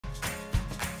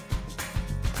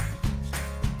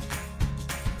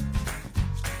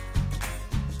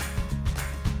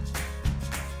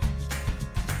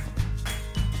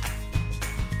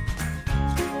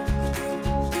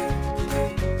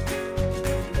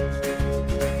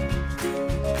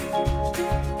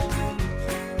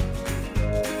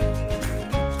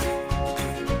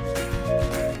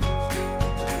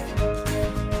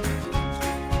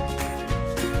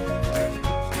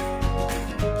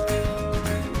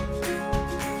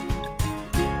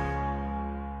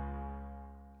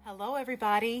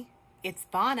everybody, it's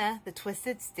Vonna, the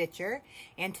Twisted Stitcher,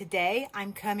 and today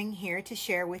I'm coming here to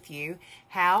share with you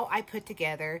how I put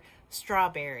together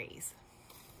strawberries.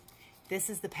 This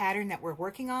is the pattern that we're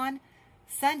working on,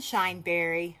 Sunshine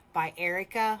Berry by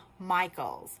Erica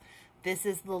Michaels. This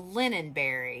is the linen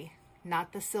berry,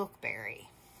 not the silk berry.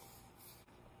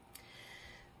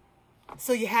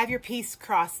 So you have your piece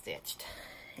cross-stitched,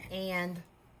 and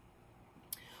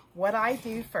what I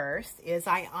do first is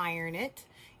I iron it.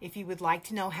 If you would like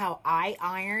to know how I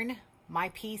iron my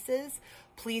pieces,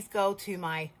 please go to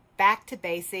my Back to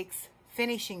Basics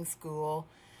finishing school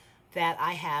that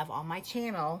I have on my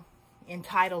channel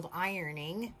entitled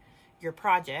Ironing Your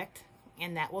Project,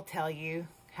 and that will tell you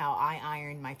how I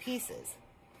iron my pieces.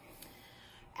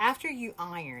 After you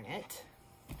iron it,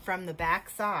 from the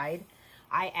back side,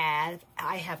 I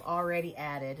have already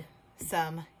added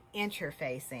some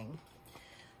interfacing.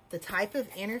 The type of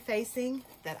interfacing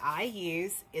that I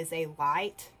use is a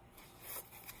light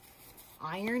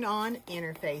iron-on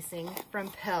interfacing from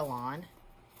Pellon,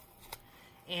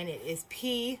 and it is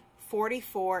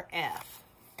P44F.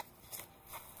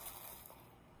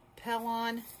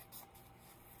 Pellon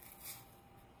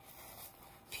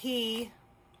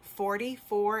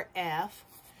P44F.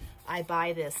 I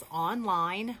buy this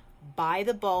online by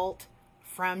the bolt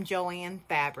from Joann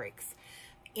Fabrics.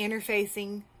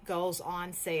 Interfacing goes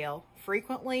on sale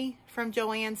frequently from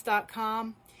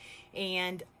joanns.com,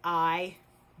 and I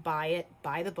buy it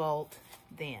by the bolt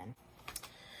then.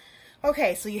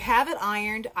 Okay, so you have it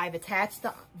ironed. I've attached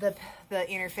the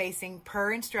interfacing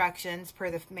per instructions,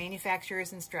 per the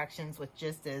manufacturer's instructions, which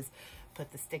just is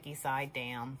put the sticky side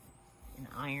down and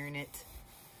iron it.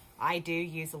 I do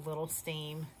use a little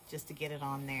steam just to get it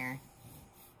on there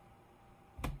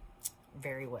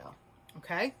very well.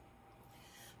 Okay,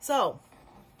 so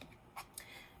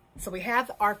we have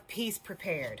our piece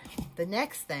prepared. The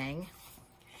next thing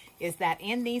is that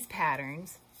in these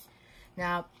patterns,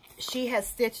 now she has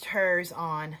stitched hers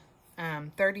on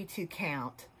 32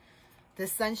 count.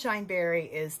 This Sunshine Berry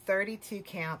is 32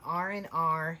 count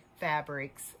R&R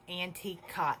Fabrics antique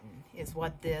cotton is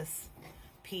what this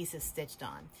piece is stitched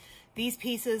on. These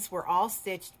pieces were all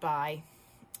stitched by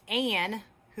Anne,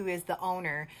 who is the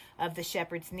owner of the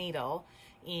Shepherd's Needle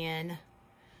in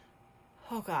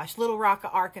Little Rock,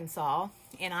 Arkansas,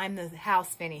 and I'm the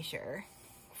house finisher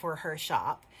for her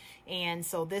shop. And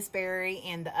so this berry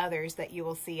and the others that you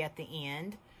will see at the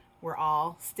end were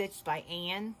all stitched by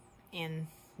Anne, and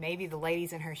maybe the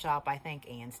ladies in her shop, I think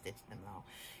Anne stitched them though,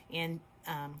 in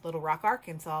Little Rock,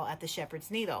 Arkansas at the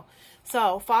Shepherd's Needle.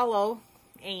 So follow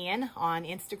Anne on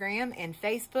Instagram and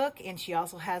Facebook, and she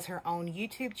also has her own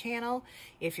YouTube channel.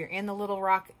 If you're in the Little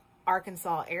Rock,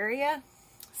 Arkansas area,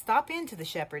 stop into the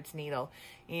Shepherd's Needle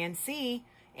and see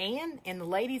Anne and the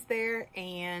ladies there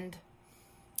and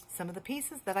some of the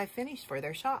pieces that I finished for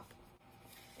their shop.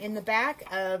 In the back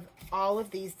of all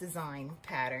of these design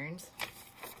patterns,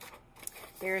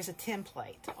 there is a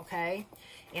template, okay?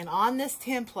 And on this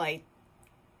template,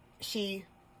 she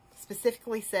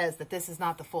specifically says that this is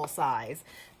not the full size,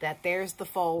 that there's the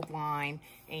fold line,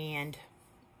 and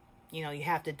you know, you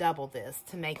have to double this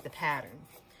to make the pattern.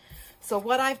 So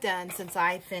what I've done since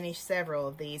I finished several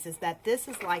of these is that this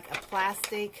is like a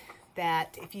plastic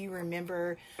that, if you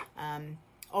remember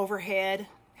overhead,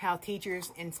 how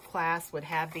teachers in class would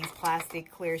have these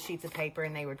plastic clear sheets of paper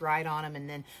and they would write on them, and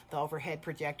then the overhead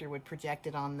projector would project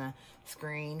it on the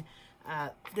screen.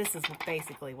 This is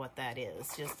basically what that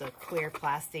is, just a clear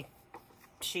plastic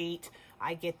sheet.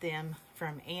 I get them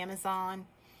from Amazon.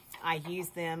 I use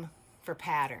them for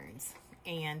patterns,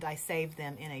 and I save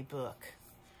them in a book.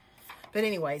 But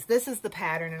anyways, this is the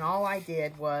pattern, and all I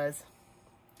did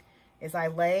is I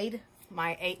laid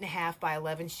my 8.5 by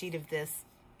 11 sheet of this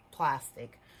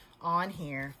plastic on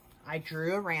here. I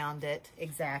drew around it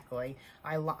exactly.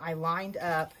 I lined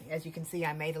up, as you can see,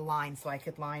 I made a line so I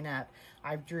could line up.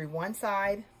 I drew one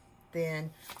side,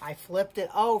 then I flipped it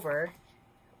over,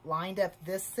 lined up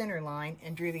this center line,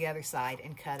 and drew the other side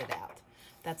and cut it out.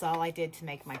 That's all I did to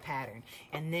make my pattern.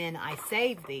 And then I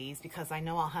saved these because I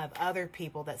know I'll have other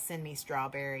people that send me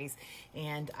strawberries,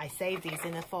 and I save these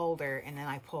in a folder and then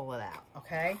I pull it out,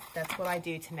 okay? That's what I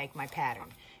do to make my pattern.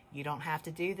 You don't have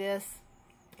to do this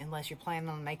unless you're planning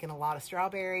on making a lot of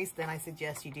strawberries. Then I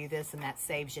suggest you do this, and that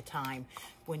saves you time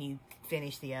when you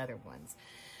finish the other ones.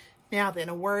 Now then,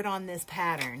 a word on this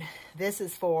pattern. This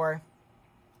is for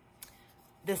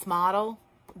this model.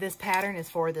 This pattern is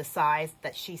for the size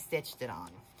that she stitched it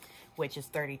on, which is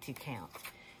 32 count.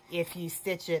 If you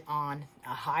stitch it on a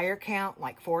higher count,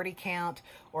 like 40 count,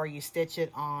 or you stitch it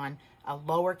on a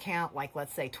lower count, like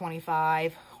let's say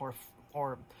 25 or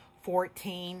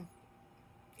 14,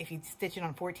 if you stitch it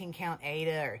on 14 count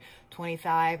Aida or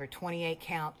 25 or 28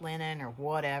 count linen or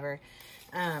whatever,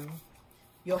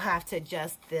 you'll have to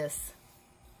adjust this.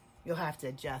 You'll have to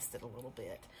adjust it a little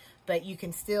bit, but you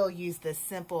can still use the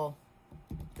simple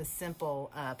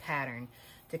pattern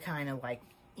to kind of like,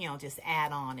 you know, just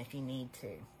add on if you need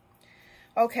to.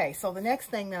 Okay, so the next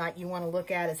thing that you want to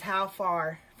look at is how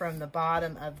far from the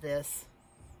bottom of this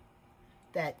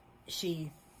that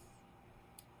she,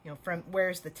 you know, from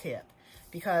where's the tip,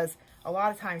 because a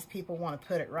lot of times people want to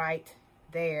put it right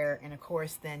there, and of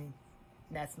course then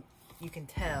that's, you can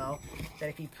tell that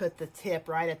if you put the tip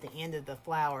right at the end of the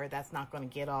flower, that's not going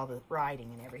to get all the writing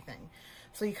and everything.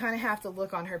 So you kind of have to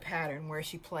look on her pattern where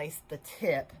she placed the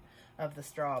tip of the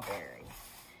strawberry.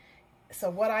 So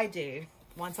what I do,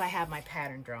 once I have my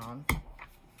pattern drawn,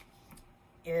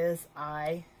 is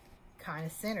I kind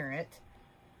of center it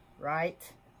right.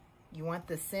 You want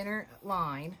the center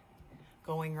line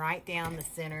going right down the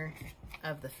center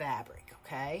of the fabric,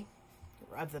 okay?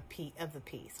 Of the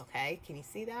piece, okay? Can you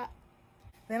see that?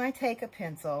 Then I take a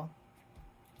pencil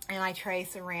and I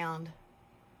trace around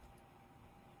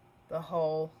the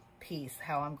whole piece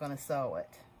how I'm going to sew it.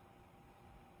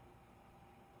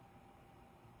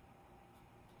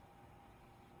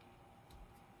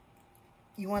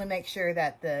 You want to make sure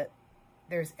that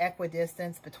there's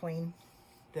equidistance between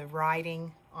the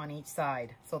writing on each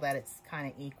side so that it's kind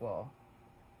of equal.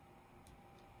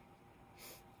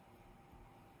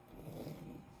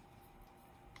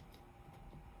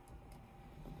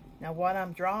 Now what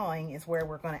I'm drawing is where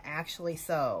we're going to actually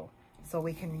sew, so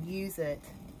we can use it.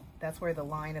 That's where the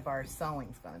line of our sewing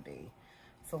is going to be,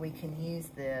 so we can use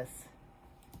this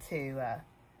to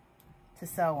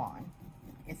sew on.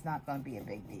 It's not going to be a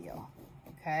big deal.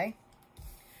 Okay,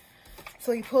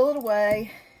 so you pull it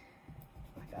away.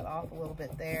 I got off a little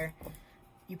bit there.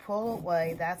 You pull it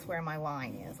away, that's where my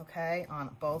line is, okay, on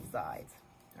both sides.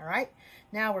 All right,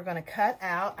 now we're going to cut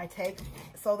out. I take,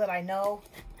 so that I know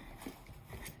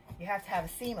you have to have a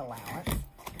seam allowance,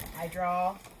 I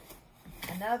draw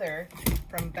another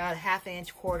from about a half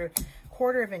inch,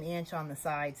 quarter of an inch on the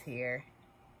sides here.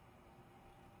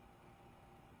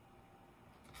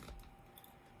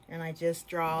 And I just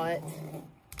draw it.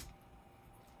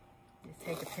 Just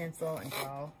take a pencil and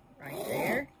draw right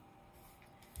there.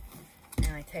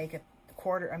 And I take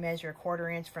I measure a quarter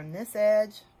inch from this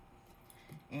edge,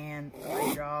 and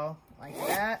I draw like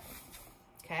that.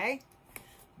 Okay.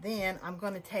 Then I'm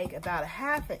going to take about a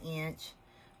half an inch.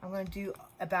 I'm going to do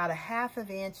about a half of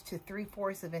an inch to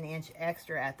 3/4 of an inch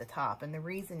extra at the top. And the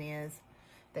reason is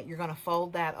that you're going to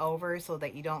fold that over so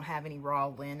that you don't have any raw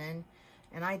linen.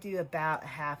 And I do about a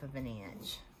half of an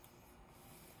inch.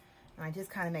 And I just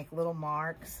kind of make little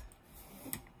marks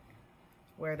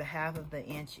where the half of the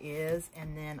inch is,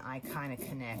 and then I kind of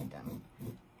connect them.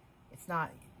 It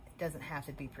doesn't have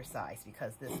to be precise,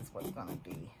 because this is what's going to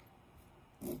be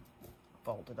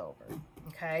folded over.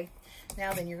 Okay,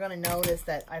 now then you're going to notice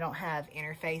that I don't have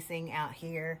interfacing out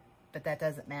here, but that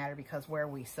doesn't matter, because where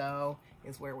we sew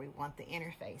is where we want the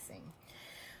interfacing.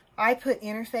 I put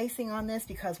interfacing on this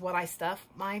because what I stuff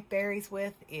my berries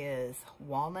with is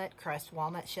walnut, crushed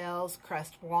walnut shells.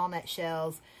 Crushed walnut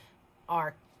shells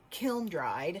are kiln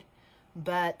dried,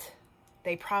 but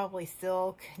they probably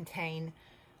still contain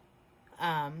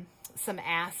some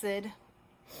acid.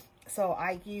 So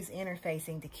I use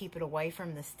interfacing to keep it away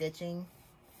from the stitching.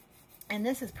 And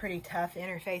this is pretty tough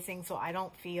interfacing, so I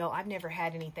don't feel, I've never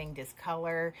had anything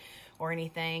discolor or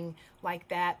anything like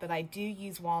that, but I do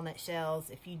use walnut shells.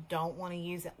 If you don't want to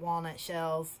use walnut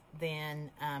shells,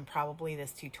 then probably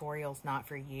this tutorial's not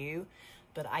for you.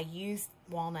 But I use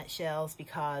walnut shells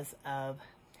because of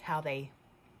how they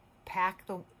pack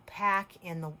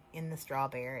in the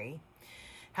strawberry,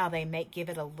 how they give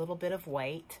it a little bit of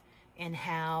weight, and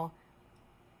how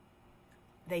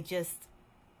they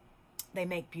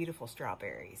make beautiful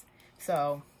strawberries.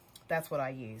 So that's what I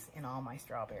use in all my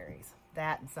strawberries.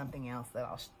 That and something else that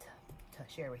I'll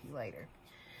share with you later.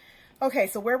 Okay,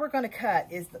 so where we're going to cut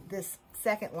is this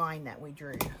second line that we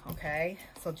drew. Okay,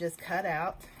 so just cut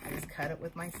out. I just cut it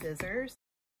with my scissors.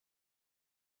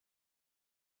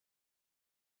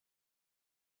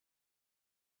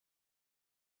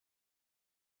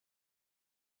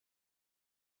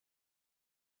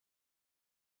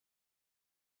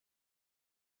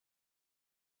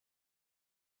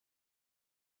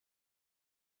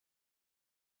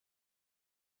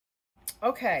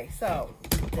 Okay, so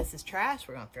this is trash.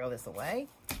 We're going to throw this away.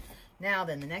 Now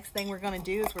then, the next thing we're going to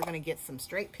do is we're going to get some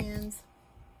straight pins.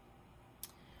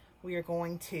 We are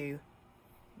going to,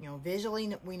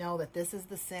 visually we know that this is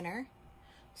the center.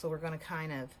 So we're going to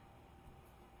kind of,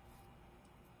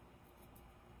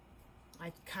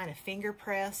 I kind of finger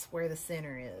press where the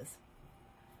center is.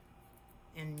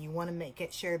 And you want to make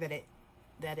it sure that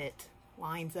it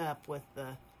lines up with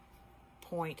the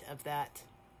point of that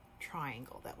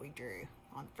triangle that we drew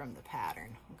on from the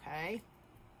pattern, okay?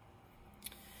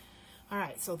 All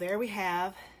right, so there we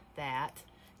have that.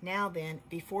 Now then,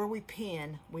 before we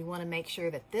pin, we want to make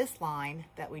sure that this line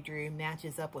that we drew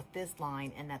matches up with this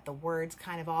line and that the words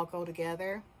kind of all go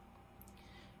together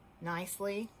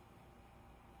nicely,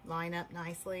 line up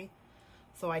nicely.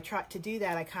 So I try to do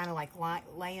that. I kind of like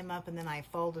lay them up and then I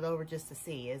fold it over just to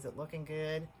see, is it looking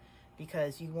good?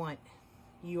 Because you want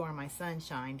You Are My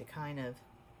Sunshine to kind of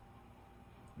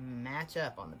match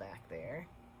up on the back there.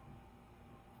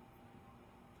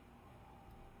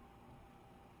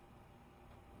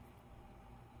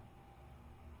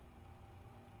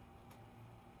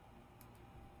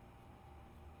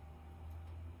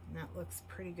 And that looks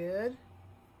pretty good.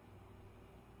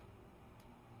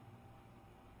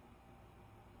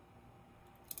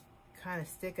 Kind of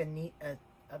stick a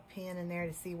pin in there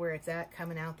to see where it's at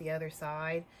coming out the other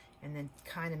side, and then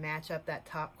kind of match up that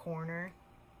top corner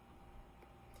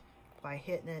by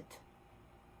hitting it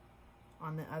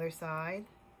on the other side.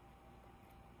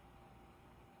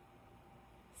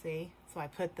 See? So I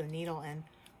put the needle in,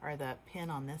 or the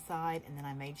pin on this side, and then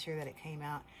I made sure that it came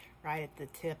out right at the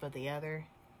tip of the other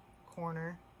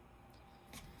corner.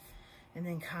 And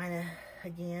then kind of,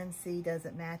 again, see, does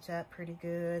it match up pretty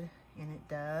good? And it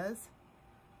does.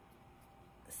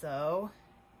 So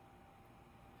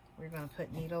we're going to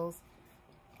put needles,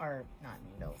 or not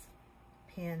needles,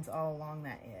 pins all along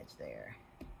that edge there.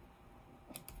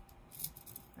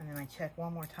 And then I check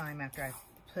one more time after I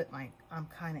put my, I'm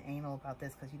kind of anal about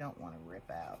this because you don't want to rip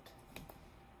out.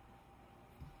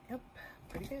 Yep,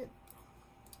 pretty good.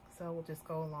 So we'll just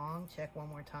go along, check one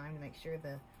more time to make sure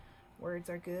the words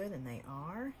are good, and they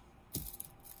are.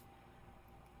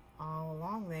 All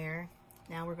along there.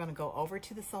 Now we're going to go over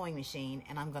to the sewing machine,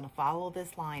 and I'm going to follow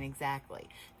this line exactly.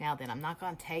 Now then, I'm not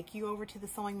going to take you over to the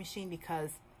sewing machine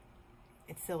because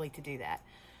it's silly to do that.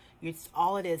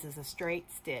 All it is a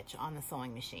straight stitch on the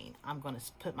sewing machine. I'm going to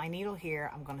put my needle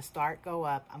here. I'm going to start, go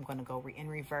up. I'm going to go in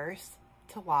reverse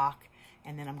to lock,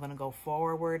 and then I'm going to go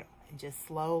forward and just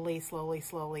slowly, slowly,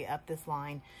 slowly up this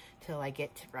line till I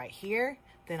get to right here.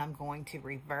 Then I'm going to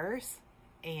reverse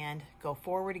and go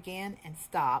forward again and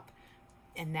stop,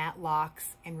 and that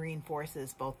locks and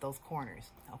reinforces both those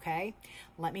corners. Okay,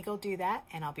 let me go do that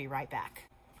and I'll be right back.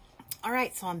 All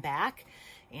right, so I'm back,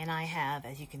 and I have,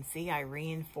 as you can see, I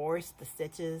reinforced the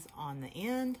stitches on the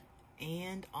end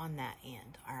and on that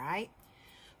end. All right,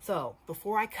 so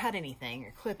before I cut anything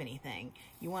or clip anything,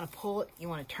 you want to pull it, you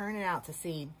want to turn it out to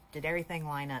see, did everything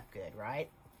line up good, right?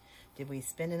 Did we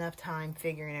spend enough time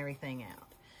figuring everything out?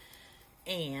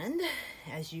 And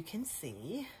as you can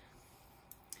see,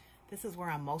 this is where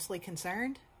I'm mostly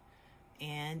concerned,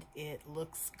 and it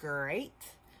looks great.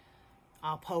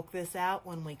 I'll poke this out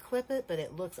when we clip it, but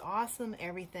it looks awesome.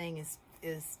 Everything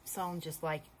is sewn just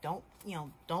like, don't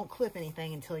clip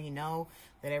anything until you know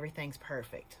that everything's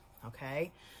perfect.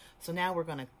 Okay, so now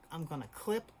I'm gonna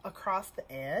clip across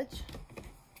the edge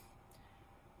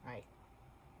right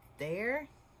there,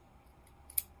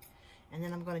 and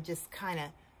then I'm gonna just kind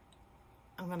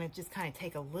of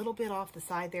take a little bit off the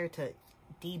side there to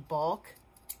debulk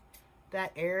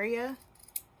that area,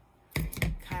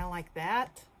 kind of like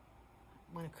that.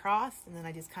 Went across, and then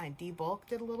I just kind of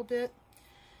debulked it a little bit,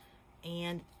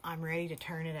 and I'm ready to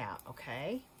turn it out.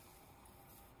 Okay,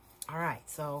 all right,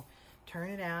 so turn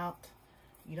it out.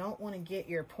 You don't want to get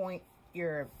your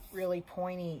really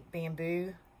pointy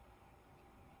bamboo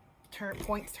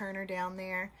points turner down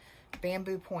there.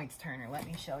 Bamboo points turner, let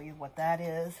me show you what that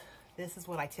is. This is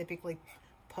what I typically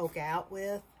poke out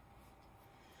with.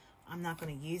 I'm not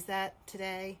going to use that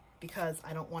today because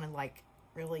I don't want to like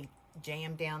really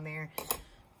jam down there.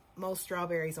 Most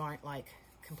strawberries aren't like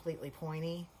completely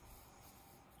pointy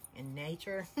in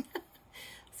nature,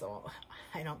 so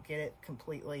I don't get it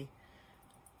completely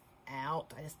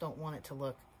out. I just don't want it to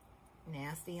look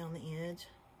nasty on the edge.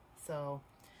 So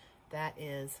that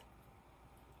is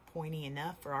pointy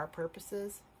enough for our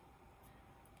purposes.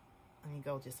 Let me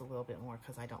go just a little bit more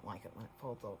because I don't like it when it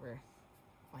folds over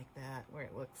like that, where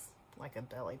it looks like a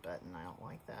belly button. I don't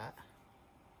like that.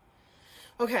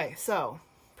 Okay, so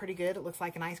pretty good. It looks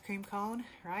like an ice cream cone,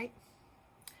 right?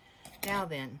 Now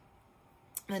then,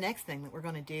 the next thing that we're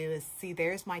going to do is, see,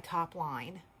 there's my top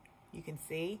line. You can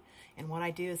see. And what I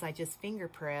do is I just finger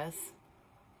press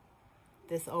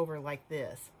this over like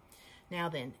this. Now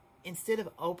then, instead of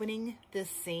opening this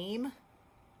seam,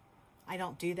 I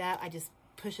don't do that. I just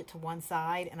push it to one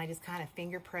side, and I just kind of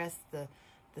finger press the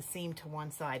the seam to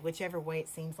one side. Whichever way it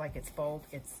seems like it's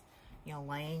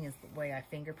laying is the way I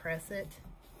finger press it.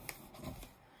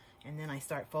 And then I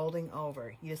start folding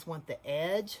over. You just want the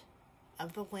edge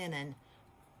of the linen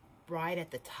right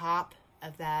at the top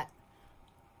of that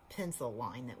pencil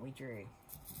line that we drew.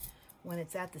 When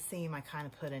it's at the seam, I kind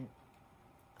of put a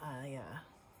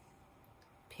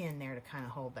pin there to kind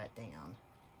of hold that down.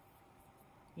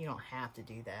 You don't have to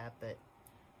do that, but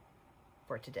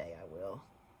for today I will,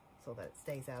 so that it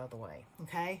stays out of the way,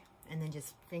 okay? And then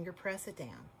just finger press it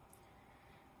down.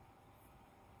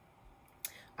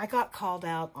 I got called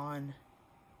out on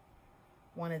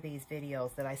one of these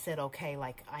videos that I said okay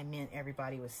like I meant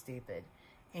everybody was stupid.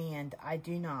 And I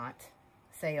do not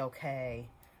say okay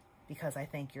because I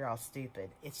think you're all stupid.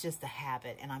 It's just a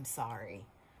habit, and I'm sorry.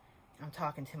 I'm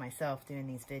talking to myself doing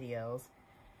these videos.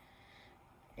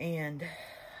 And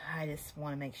I just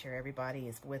want to make sure everybody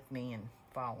is with me and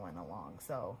following along.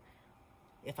 So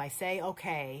if I say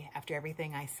okay after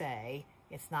everything I say,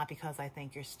 it's not because I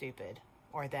think you're stupid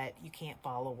or that you can't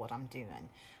follow what I'm doing.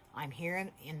 I'm here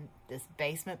in this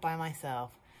basement by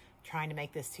myself trying to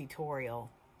make this tutorial,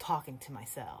 talking to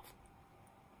myself.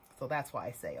 So that's why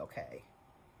I say okay.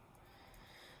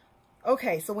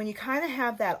 Okay, so when you kind of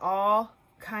have that all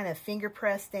kind of finger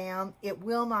pressed down, it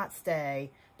will not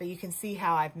stay, but you can see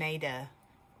how I've made a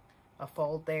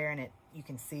fold there, and you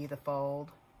can see the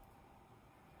fold.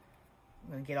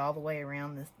 I'm going to get all the way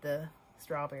around the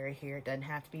strawberry here. It doesn't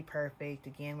have to be perfect.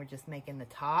 Again, we're just making the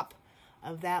top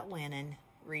of that linen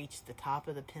reach the top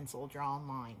of the pencil drawn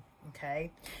line,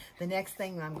 okay? The next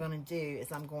thing I'm going to do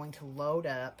is I'm going to load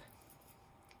up.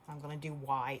 I'm going to do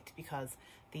white because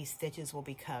these stitches will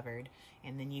be covered,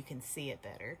 and then you can see it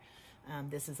better.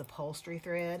 This is upholstery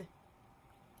thread,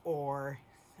 or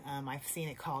I've seen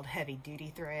it called heavy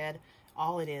duty thread.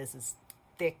 All it is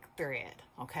thick thread,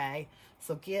 okay?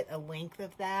 So get a length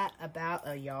of that. About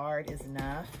a yard is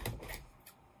enough.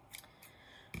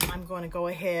 I'm going to go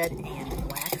ahead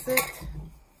and wax it,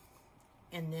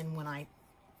 and then when I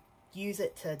use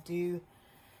it to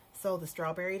sew the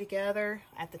strawberry together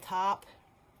at the top,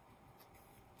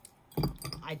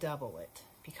 I double it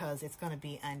because it's going to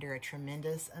be under a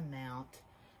tremendous amount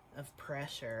of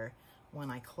pressure when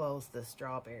I close the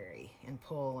strawberry and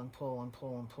pull and pull and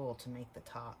pull and pull to make the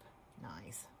top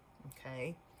nice,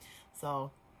 okay?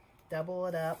 So double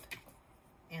it up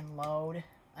and load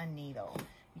a needle.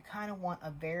 You kind of want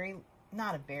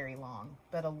not a very long,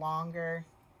 but a longer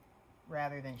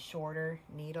rather than shorter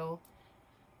needle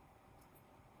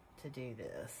to do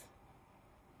this.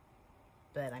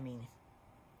 But I mean,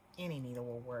 any needle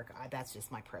will work. That's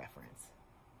just my preference.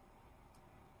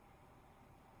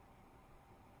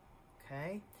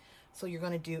 Okay, so you're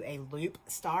going to do a loop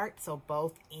start. So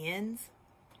both ends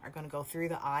are going to go through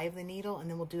the eye of the needle, and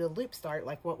then we'll do a loop start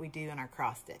like what we do in our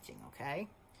cross stitching, okay?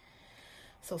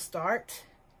 So start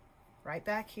right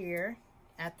back here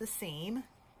at the seam,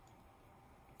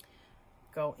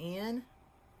 go in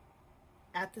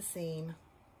at the seam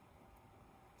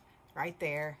right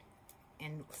there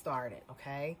and start it,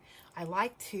 okay? I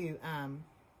like to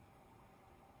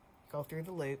go through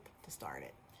the loop to start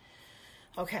it.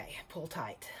 Okay, pull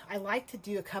tight. I like to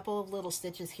do a couple of little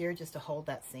stitches here just to hold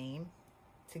that seam,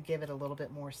 to give it a little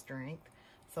bit more strength.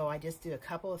 So I just do a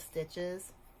couple of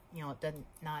stitches,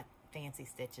 not fancy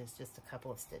stitches, just a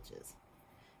couple of stitches.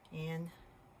 And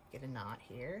get a knot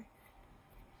here.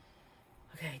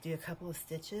 Okay, do a couple of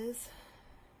stitches.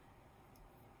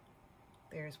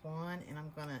 There's one, and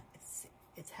I'm gonna,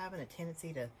 it's having a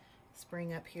tendency to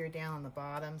spring up here down on the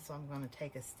bottom, so I'm gonna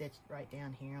take a stitch right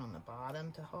down here on the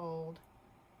bottom to hold.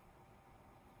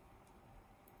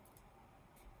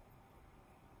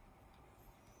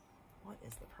 What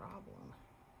is the problem?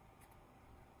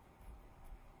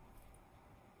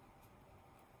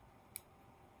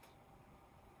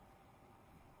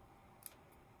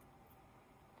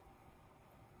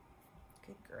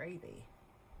 Good gravy.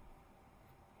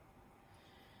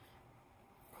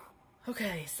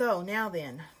 Okay, so now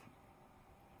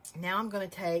I'm going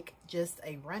to take just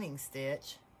a running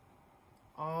stitch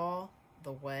all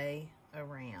the way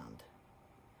around.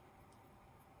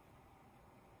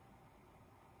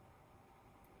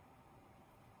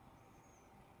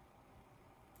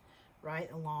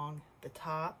 Right along the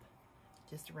top,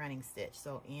 just a running stitch.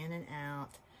 So in and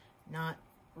out, not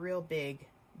real big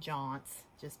jaunts,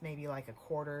 just maybe like a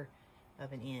quarter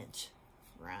of an inch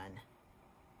run.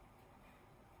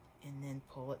 And then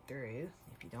pull it through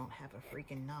if you don't have a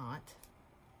freaking knot.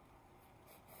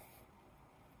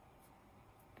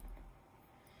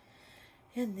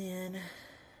 And then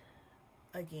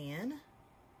again,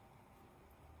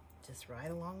 just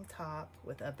right along the top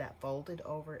of that folded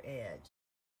over edge.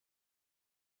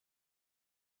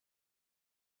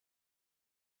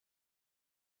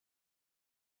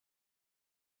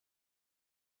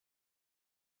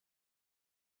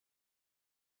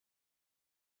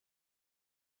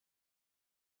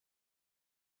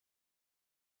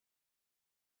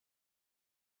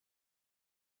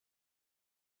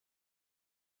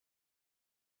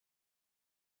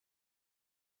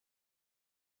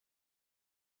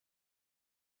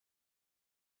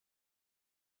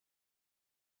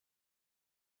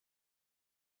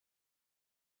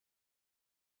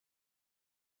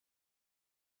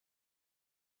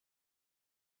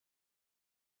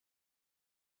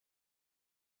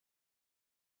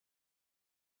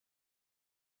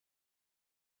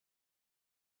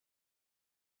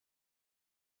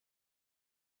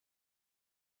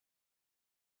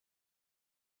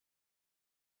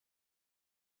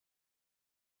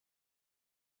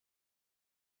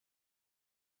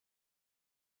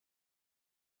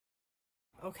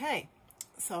 Okay,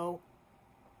 so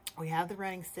we have the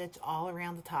running stitch all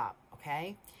around the top,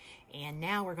 okay? And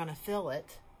now we're going to fill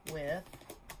it with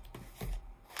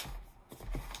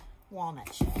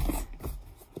walnut shells.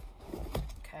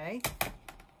 Okay.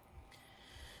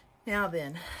 Now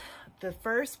then, the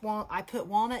first one, I put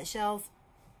walnut shells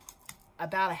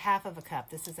about a half of a cup.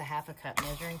 This is a half a cup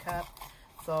measuring cup.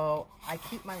 So I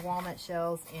keep my walnut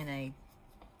shells in a,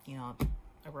 you know,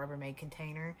 a Rubbermaid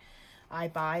container. I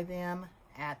buy them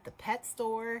at the pet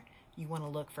store. You want to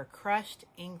look for crushed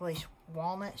English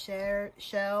walnut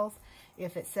shells.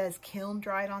 If it says kiln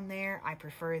dried on there, I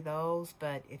prefer those,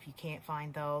 but if you can't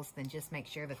find those, then just make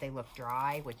sure that they look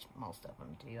dry, which most of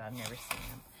them do. I've never seen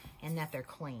them. And that they're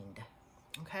cleaned,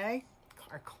 okay?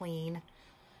 Or clean,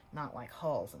 not like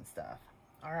hulls and stuff.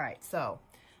 All right, so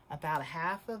about a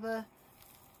half of a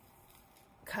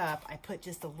cup, I put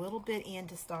just a little bit in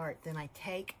to start. Then I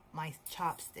take my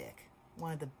chopstick.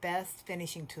 One of the best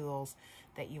finishing tools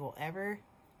that you will ever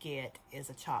get is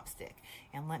a chopstick.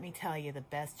 And let me tell you, the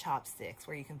best chopsticks,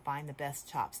 where you can find the best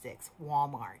chopsticks,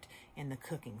 Walmart, in the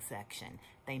cooking section.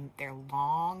 They're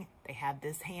long, they have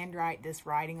this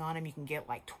writing on them. You can get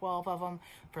like 12 of them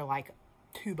for like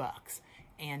 $2.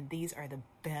 And these are the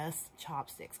best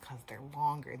chopsticks because they're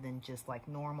longer than just like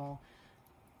normal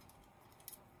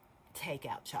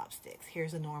takeout chopsticks.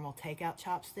 Here's a normal takeout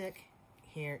chopstick.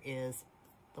 Here is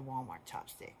the Walmart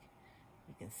chopstick.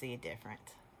 You can see a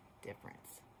difference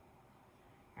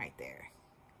right there.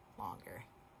 Longer,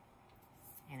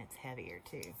 and it's heavier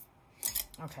too.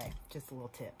 Okay, just a little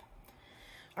tip.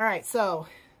 All right, so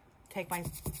take my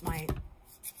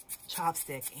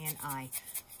chopstick and I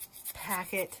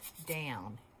pack it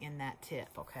down in that tip,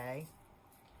 okay?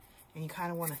 And you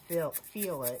kind of want to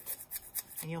feel it,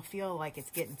 and you'll feel like it's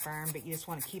getting firm, but you just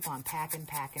want to keep on packing.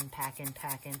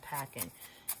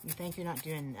 You think you're not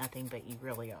doing nothing, but you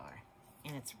really are.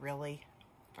 And it's really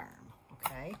firm,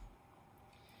 okay?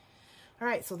 All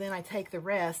right, so then I take the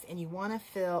rest, and you want to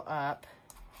fill up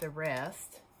the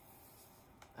rest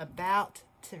about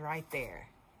to right there.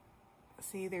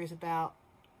 See, there's about,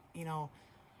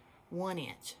 1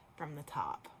 inch from the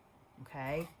top,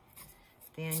 okay?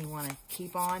 Then you want to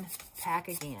keep on, pack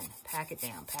again. Pack it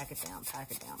down.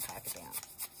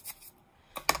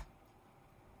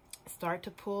 Start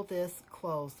to pull this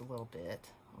closed a little bit,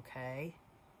 okay?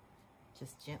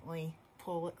 Just gently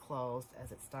pull it closed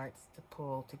as it starts to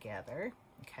pull together,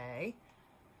 okay?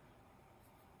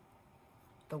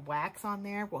 The wax on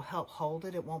there will help hold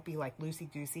it. It won't be like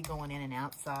loosey-goosey going in and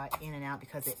out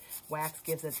because wax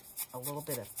gives it a little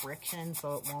bit of friction,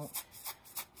 so it won't.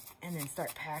 And then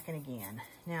start packing again.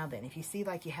 Now then, if you see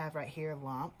like you have right here a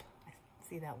lump,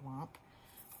 see that lump?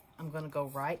 I'm going to go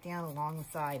right down along the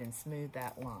side and smooth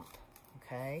that lump,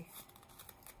 okay?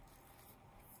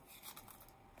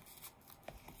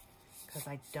 Because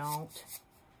I don't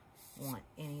want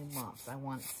any lumps. I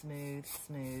want it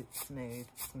smooth.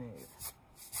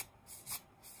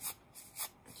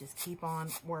 Just keep on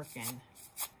working,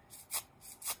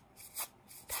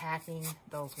 packing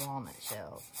those walnut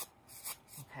shells.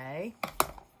 Okay,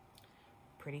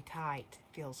 pretty tight.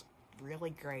 Feels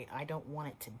really great. I don't want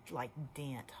it to like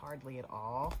dent hardly at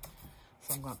all,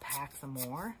 so I'm going to pack some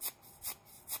more.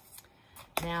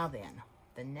 Now then,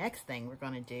 the next thing we're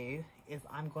going to do is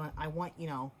I want,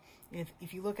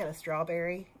 if you look at a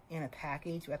strawberry in a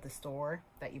package at the store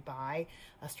that you buy,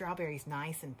 a strawberry is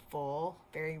nice and full,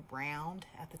 very round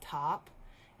at the top.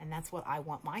 And that's what I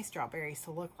want my strawberries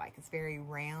to look like. It's very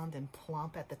round and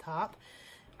plump at the top.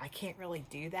 I can't really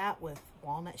do that with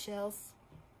walnut shells,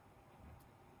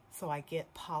 so I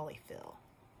get polyfill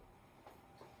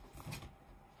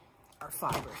or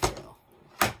fiber fill.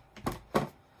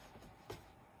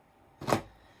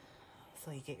 So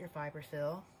you get your fiber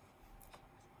fill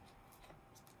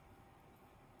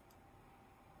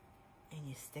and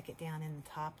you stick it down in the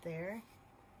top there.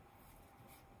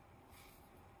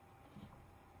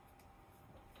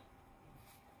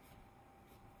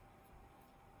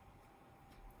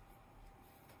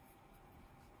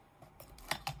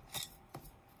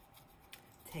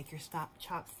 Take your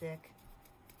chopstick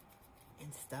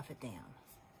and stuff it down.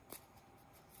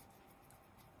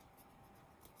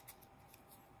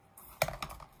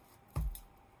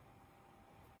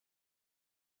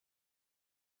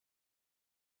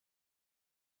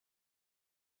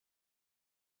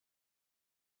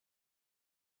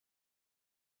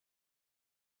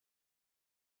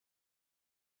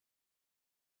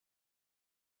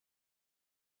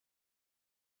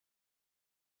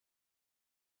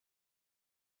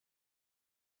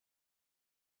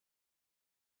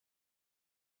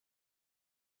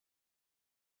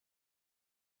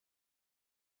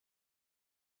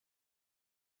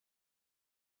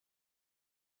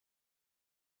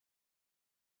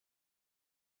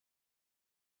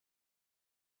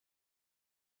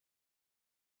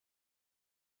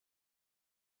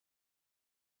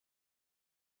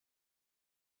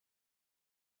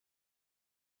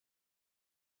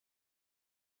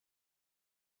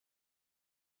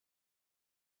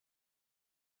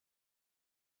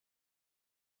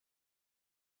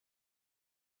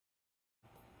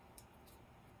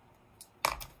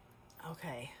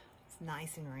 Okay, it's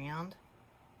nice and round.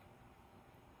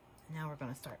 Now we're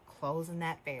going to start closing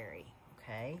that berry,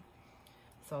 okay?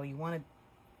 So you want to,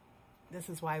 this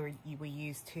is why we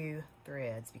use 2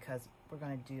 threads, because we're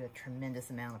going to do a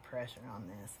tremendous amount of pressure on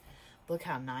this. Look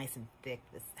how nice and thick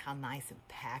this, how nice and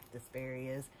packed this berry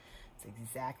is. It's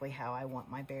exactly how I want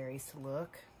my berries to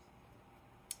look.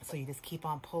 So you just keep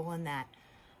on pulling that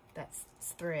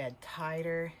thread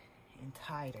tighter and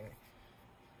tighter,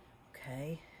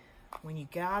 okay? When you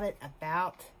got it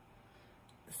about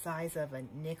the size of a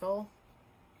nickel,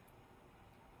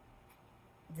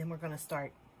 then we're going to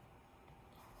start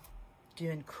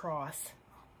doing cross.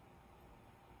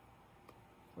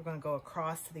 We're going to go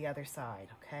across to the other side,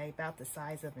 okay? About the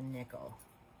size of a nickel.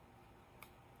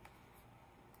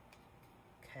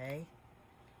 Okay?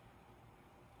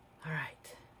 All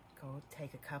right. Go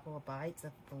take a couple of bites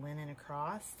of the linen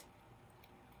across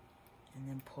and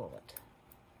then pull it.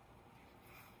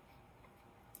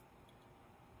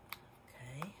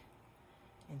 Okay?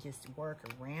 And just work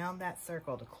around that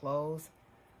circle to close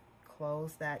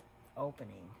that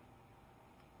opening.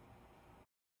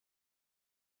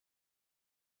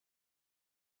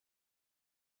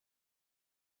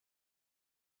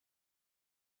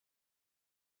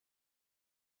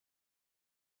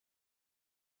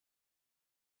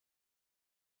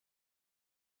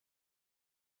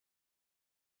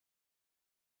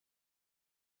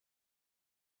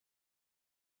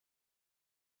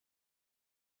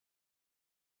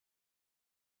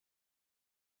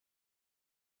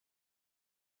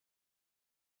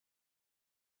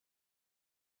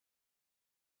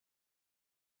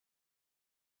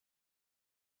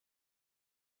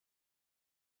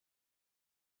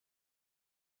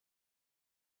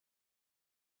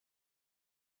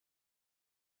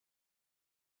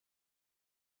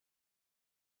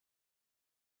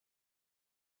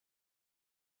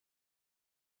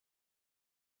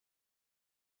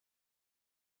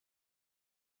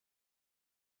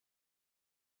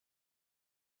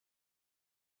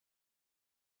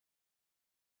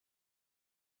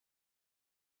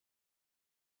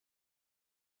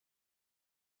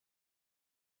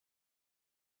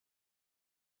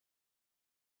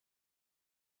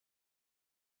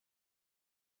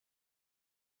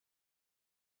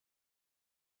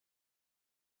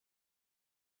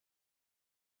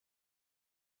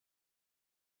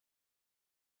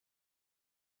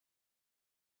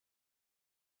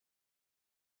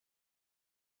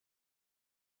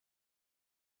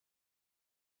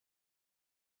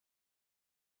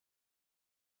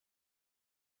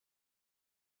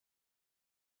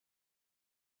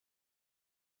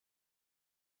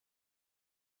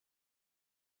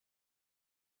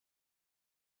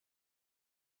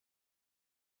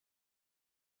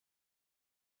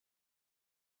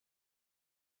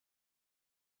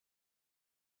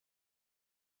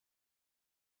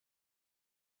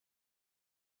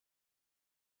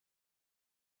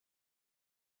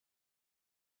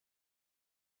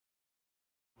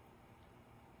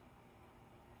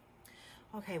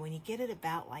 Okay, when you get it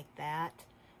about like that,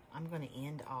 I'm going to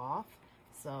end off.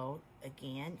 So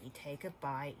again, you take a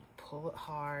bite, you pull it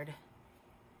hard,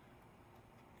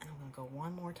 and I'm going to go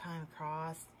one more time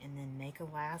across and then make a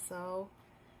lasso.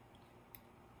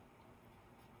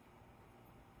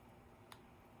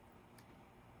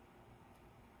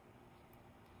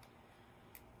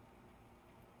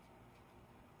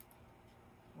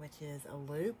 Which is a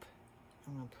loop.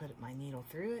 I'm going to put my needle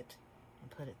through it and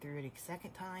put it through it a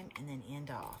second time and then end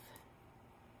off.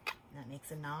 And that makes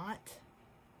a knot.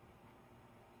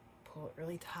 Pull it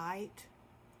really tight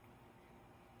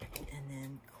and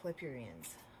then clip your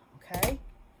ends. Okay?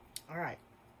 All right.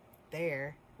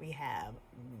 There we have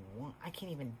one. I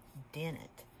can't even dent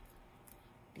it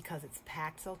because it's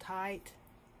packed so tight.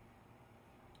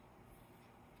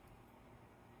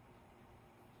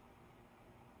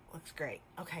 Looks great.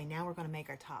 Okay, now we're going to make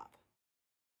our top.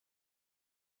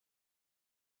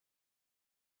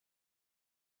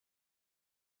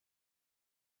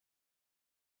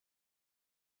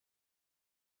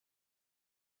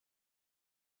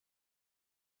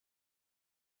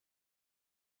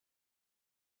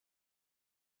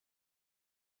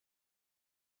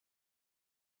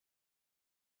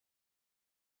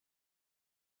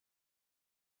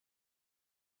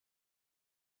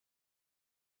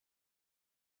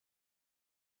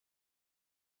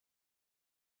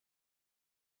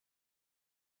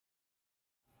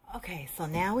 Okay, so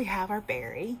now we have our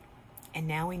berry, and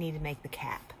now we need to make the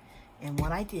cap. And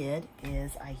what I did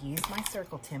is I used my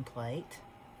circle template.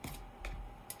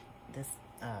 This,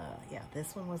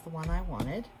 this one was the one I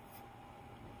wanted.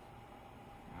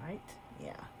 Right?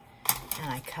 Yeah.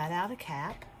 And I cut out a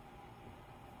cap.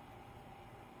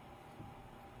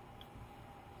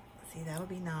 See, that'll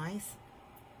be nice.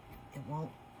 It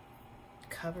won't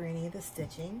cover any of the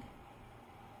stitching.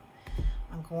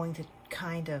 I'm going to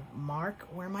kind of mark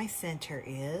where my center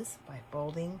is by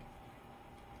folding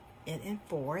it in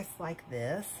fourths like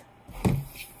this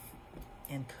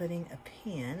and putting a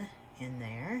pin in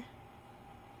there.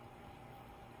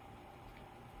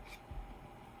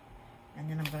 And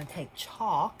then I'm going to take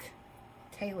chalk,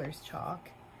 Taylor's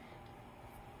chalk,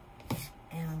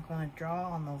 and I'm going to draw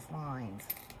on those lines.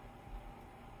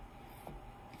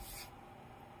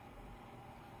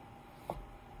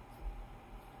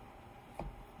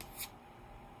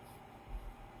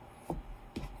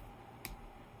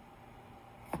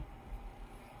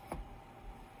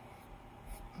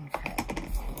 Okay.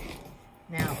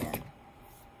 Now then,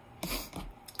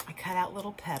 I cut out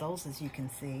little petals, as you can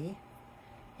see,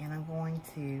 and I'm going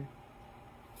to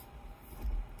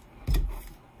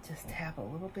just tap a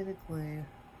little bit of glue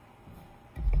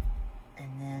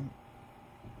and then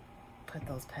put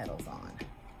those petals on.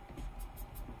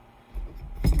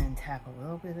 And then tap a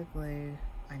little bit of glue.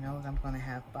 I know that I'm going to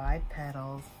have 5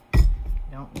 petals. You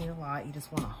don't need a lot, you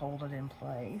just want to hold it in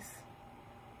place.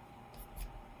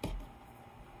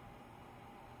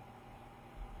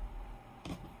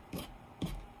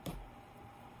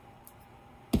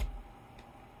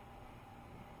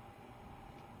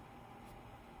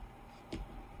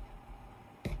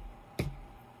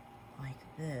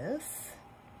 This.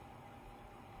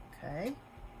 Okay.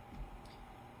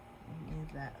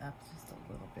 Move that up just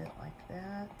a little bit like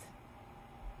that.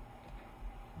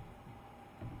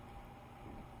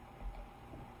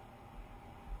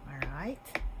 All right.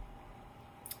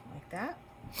 Like that.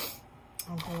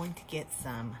 I'm going to get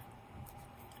some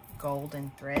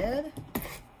golden thread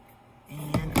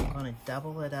and I'm going to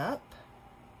double it up.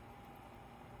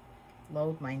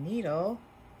 Load my needle.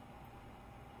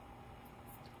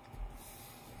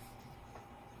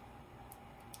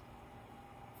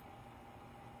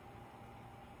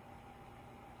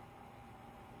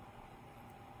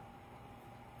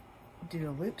 Do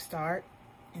a loop start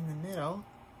in the middle.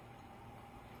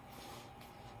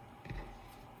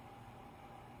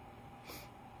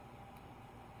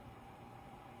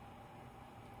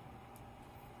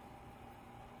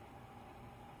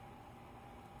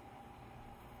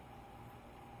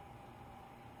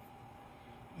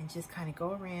 And just kind of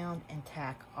go around and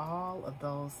tack all of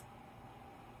those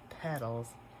petals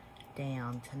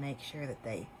down to make sure that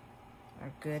they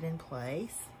are good in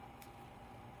place.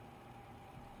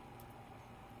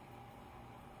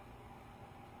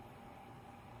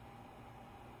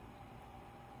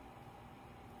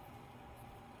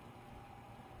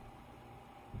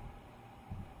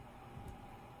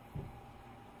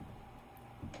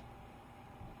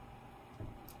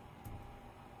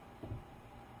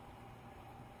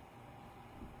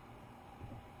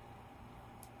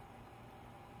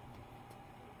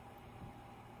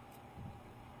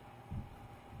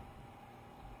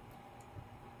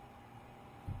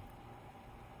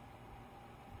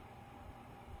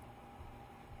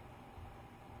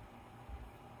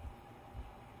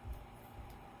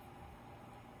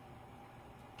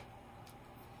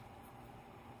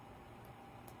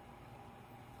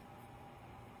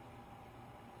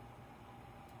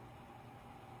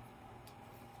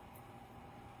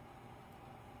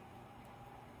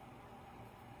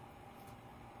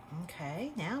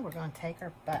 Okay, now we're going to take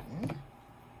our button.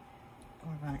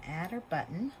 We're going to add our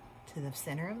button to the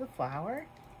center of the flower.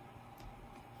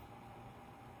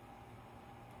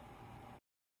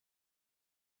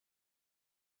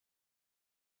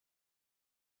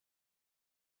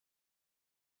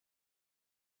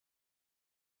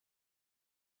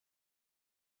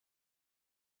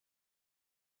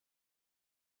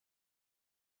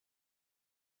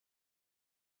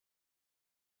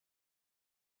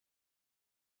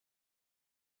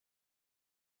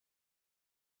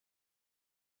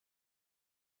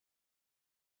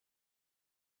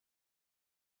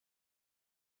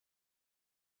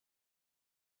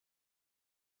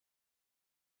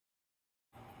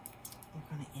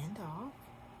 We're going to end off,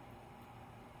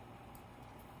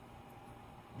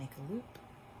 make a loop,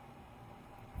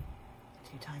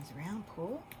 2 times around,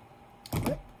 pull,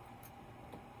 flip.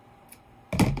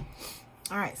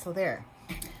 All right, so there.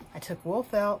 I took wool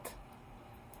felt,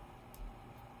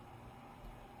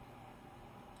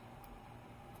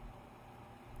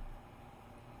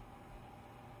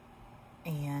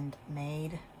 and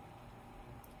made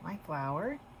my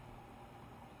flower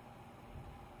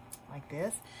like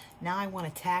this. Now I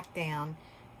want to tack down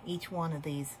each one of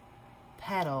these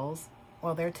petals.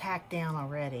 Well, they're tacked down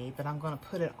already, but I'm going to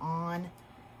put it on.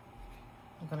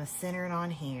 I'm going to center it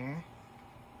on here.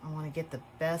 I want to get the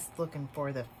best looking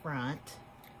for the front.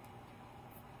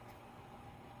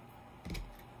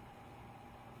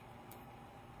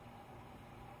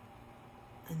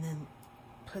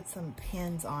 put some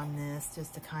pins on this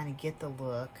just to kind of get the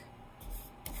look.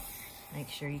 Make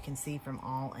sure you can see from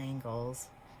all angles.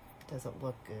 Does it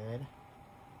look good?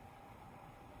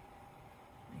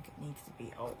 I think it needs to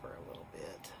be over a little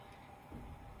bit.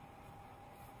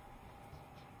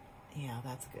 Yeah,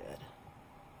 that's good.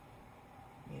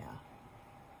 Yeah.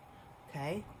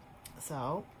 Okay,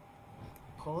 so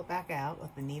pull it back out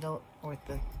with the needle or with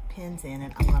the pins in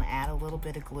it. I'm going to add a little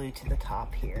bit of glue to the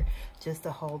top here just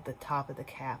to hold the top of the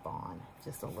cap on,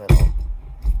 just a little.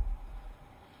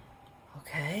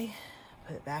 Okay,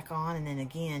 put it back on, and then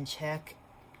again check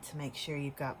to make sure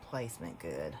you've got placement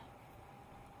good.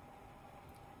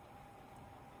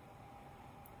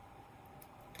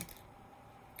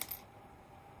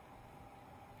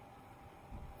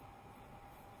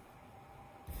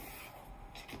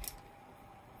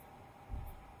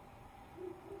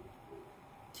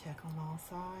 Check on all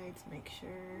sides, make sure.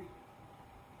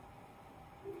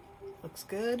 Looks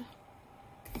good.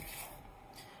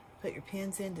 Put your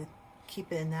pins in to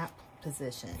keep it in that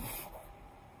position.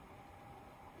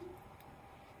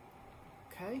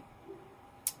 Okay.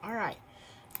 All right.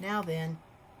 Now then,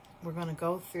 we're going to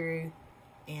go through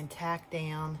and tack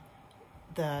down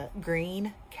the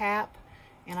green cap.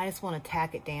 And I just want to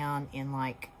tack it down in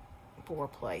like 4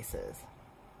 places.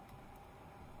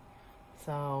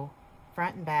 So,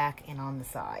 front and back and on the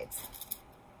sides.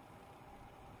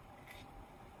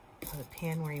 Put a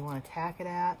pin where you want to tack it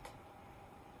at.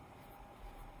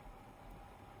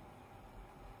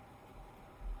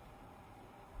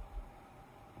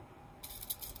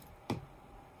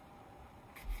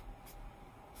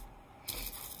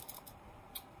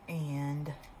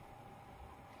 And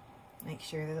make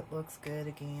sure that it looks good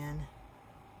again.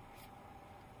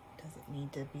 Doesn't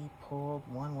need to be pulled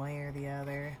one way or the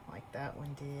other like that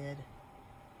one did.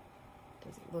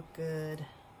 Does it look good?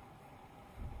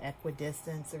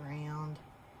 Equidistance around.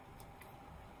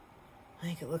 I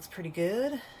think it looks pretty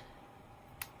good.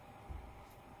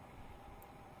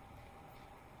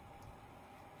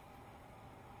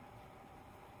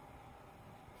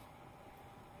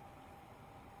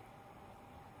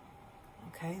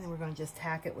 Okay, then we're going to just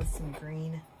tack it with some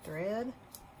green thread.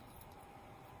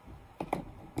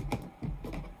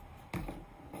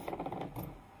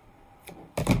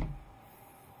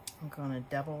 I'm going to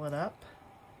double it up.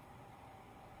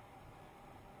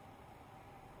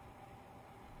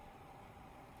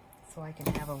 So I can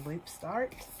have a loop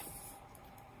start.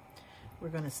 We're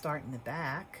going to start in the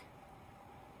back.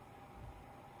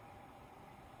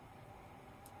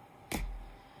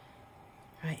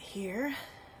 Right here.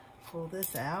 Pull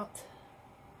this out.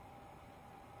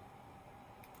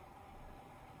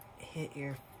 Hit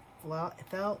your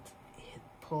felt,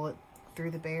 pull it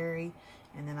through the berry,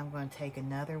 and then I'm going to take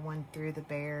another one through the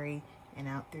berry and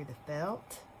out through the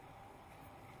felt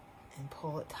and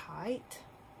pull it tight.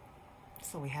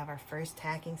 So we have our first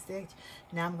tacking stitch.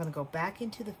 Now I'm going to go back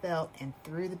into the felt and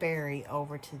through the berry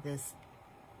over to this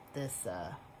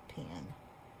pin.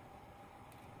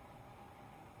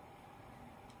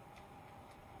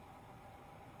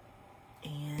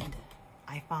 And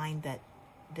I find that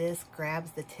this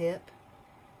grabs the tip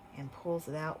and pulls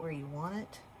it out where you want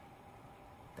it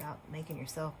without making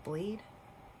yourself bleed.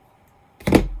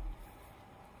 And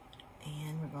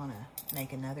we're going to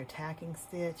make another tacking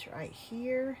stitch right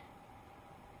here.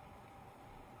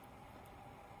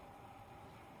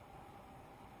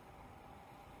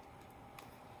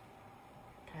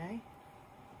 Okay,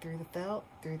 through the felt,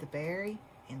 through the berry,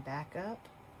 and back up.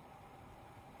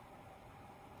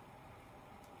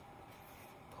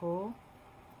 Pull.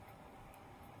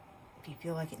 If you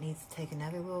feel like it needs to take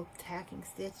another little tacking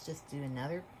stitch, just do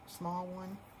another small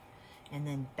one. And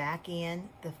then back in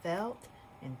the felt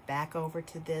and back over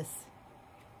to this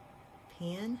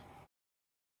pin.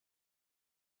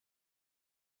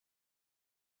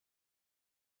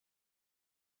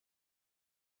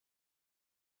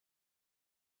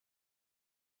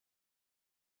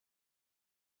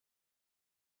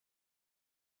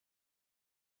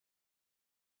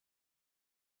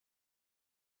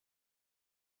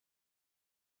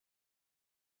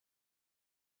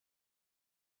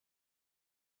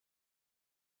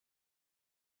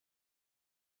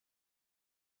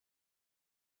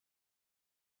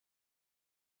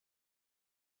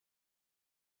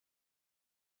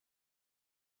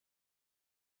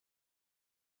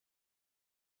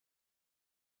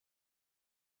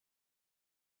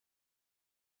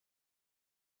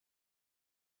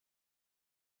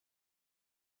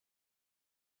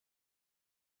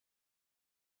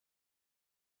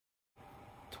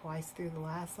 Twice through the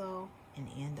lasso and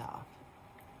end off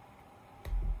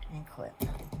and clip.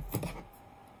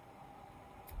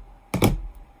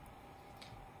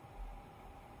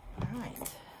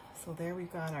 right, so there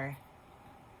we've got our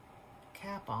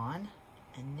cap on,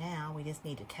 and now we just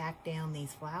need to tack down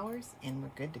these flowers and we're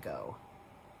good to go.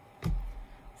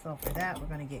 So for that, we're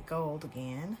going to get gold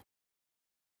again.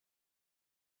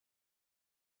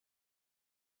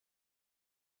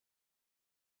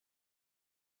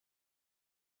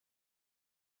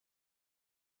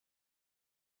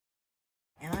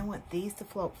 And I want these to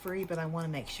float free, but I want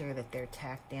to make sure that they're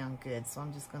tacked down good. So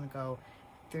I'm just going to go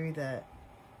through the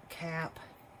cap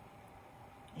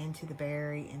into the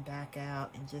berry and back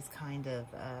out and just kind of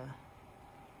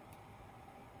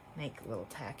make little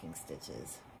tacking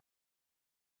stitches.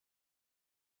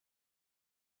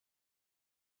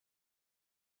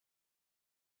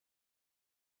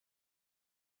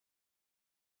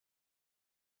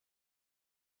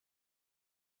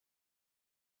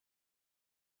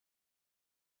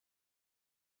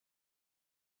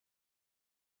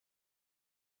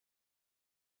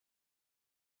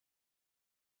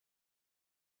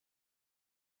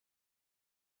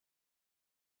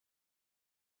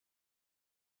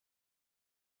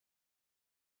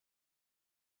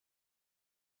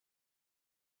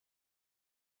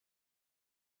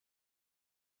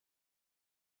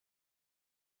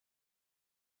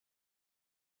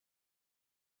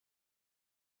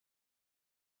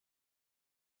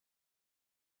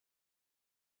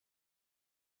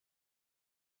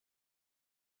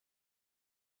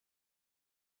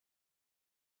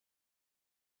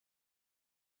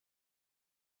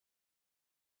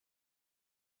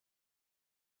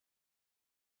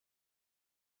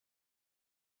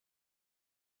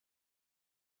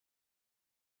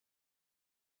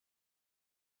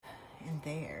 And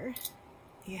there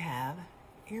you have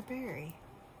your berry.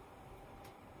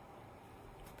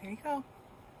 There you go.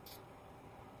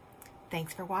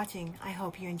 Thanks for watching. I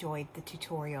hope you enjoyed the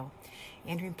tutorial.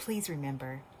 And please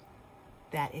remember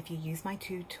that if you use my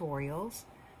tutorials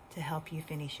to help you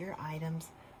finish your items,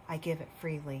 I give it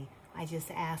freely. I just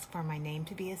ask for my name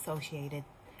to be associated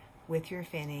with your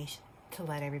finish to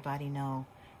let everybody know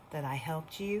that I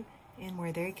helped you and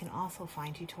where they can also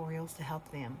find tutorials to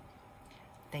help them.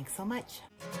 Thanks so much.